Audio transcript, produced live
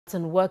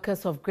And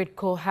workers of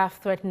GRIDCo have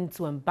threatened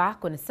to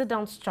embark on a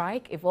sit-down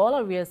strike if all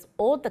arrears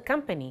owed the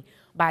company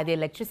by the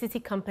Electricity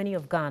Company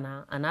of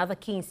Ghana and other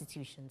key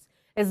institutions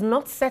is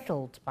not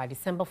settled by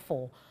December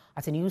 4.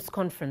 At a news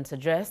conference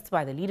addressed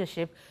by the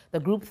leadership, the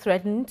group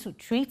threatened to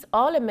treat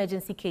all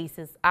emergency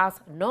cases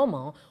as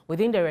normal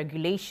within the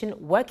regulation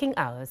working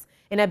hours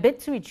in a bid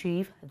to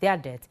retrieve their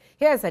debt.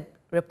 Here's a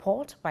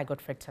report by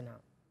Godfrey Tana.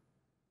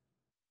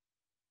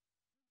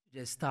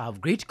 The staff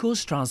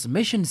GRIDCo's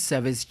transmission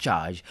service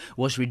charge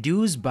was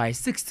reduced by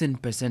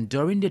 16%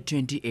 during the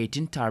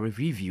 2018 tariff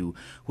review,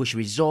 which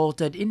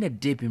resulted in a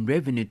dip in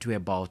revenue to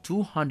about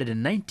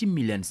 290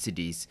 million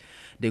cedis.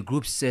 The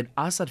group said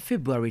as at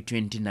February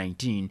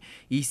 2019,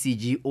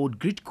 ECG owed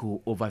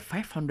GRIDCo over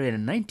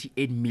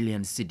 598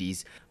 million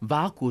cedis,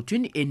 VALCO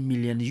 $28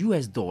 million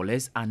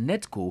and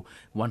NETCO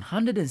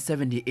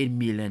 178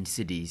 million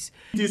cedis.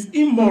 It is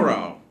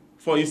immoral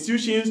for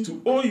institutions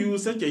to owe you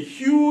such a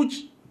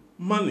huge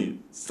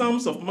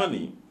sums of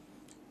money,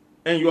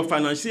 and your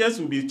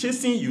financiers will be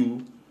chasing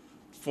you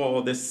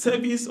for the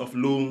service of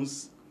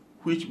loans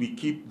which we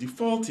keep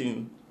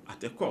defaulting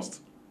at a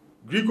cost.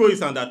 GRIDCo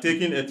is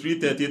undertaking a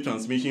 330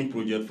 transmission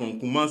project from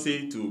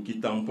Kumasi to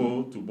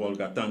Kitampo to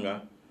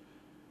Bolgatanga,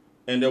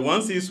 and the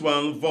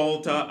 161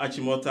 Volta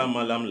Achimota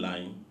Malam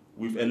line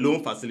with a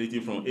loan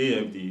facility from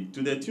AFD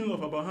to the tune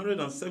of about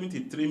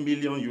 $173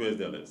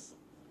 million.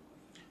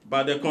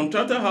 But the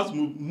contractor has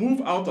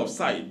moved out of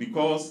sight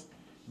because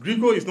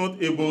GRIDCo is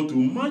not able to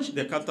match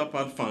the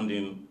counterpart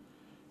funding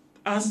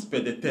as per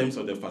the terms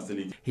of the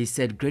facility. He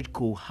said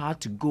GRIDCo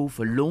had to go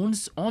for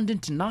loans on the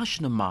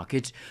international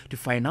market to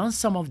finance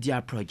some of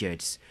their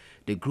projects.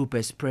 The group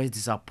expressed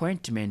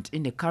disappointment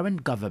in the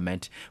current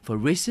government for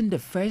raising the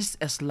first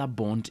ESLA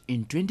bond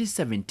in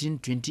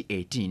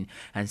 2017-2018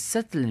 and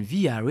settling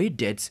VRA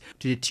debts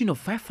to the tune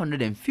of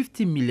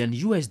 $550 million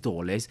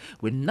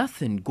with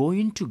nothing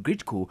going to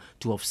GRIDCo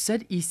to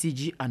offset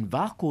ECG and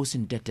VALCO's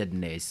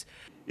indebtedness.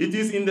 It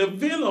is in the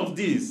vein of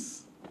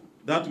this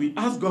that we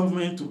ask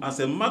government to, as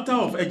a matter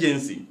of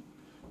urgency,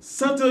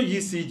 settle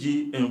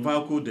ECG and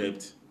VALCO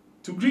debt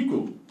to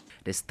GRIDCo.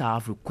 The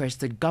staff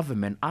requested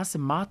government, as a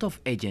matter of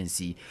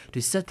urgency,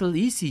 to settle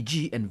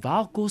ECG and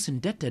VALCO's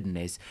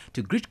indebtedness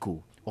to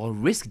GRIDCo or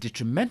risk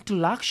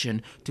detrimental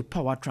action to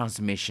power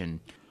transmission.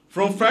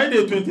 From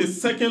Friday,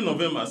 22nd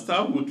November,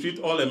 staff will treat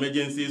all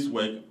emergencies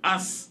work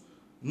as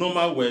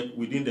normal work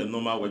within the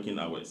normal working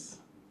hours.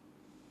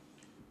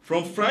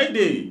 From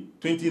Friday,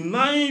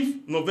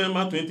 29th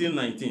November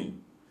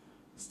 2019,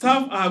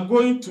 staff are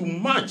going to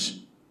march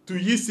to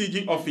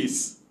ECG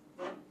office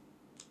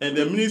and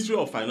the Ministry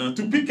of Finance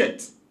to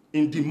picket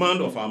in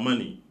demand of our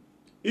money.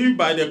 If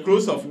by the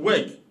close of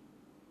work,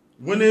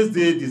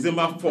 Wednesday,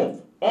 December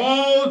 4th,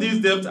 all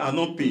these debts are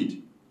not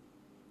paid,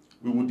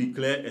 we will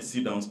declare a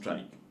sit-down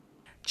strike.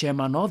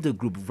 Chairman of the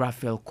group,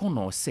 Raphael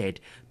Kono,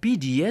 said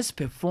PDS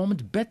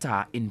performed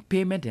better in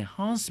payment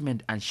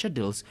enhancement and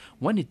schedules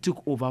when it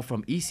took over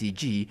from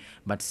ECG,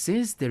 but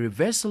since the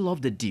reversal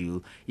of the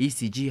deal,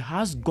 ECG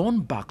has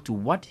gone back to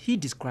what he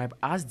described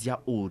as their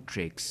old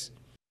tricks.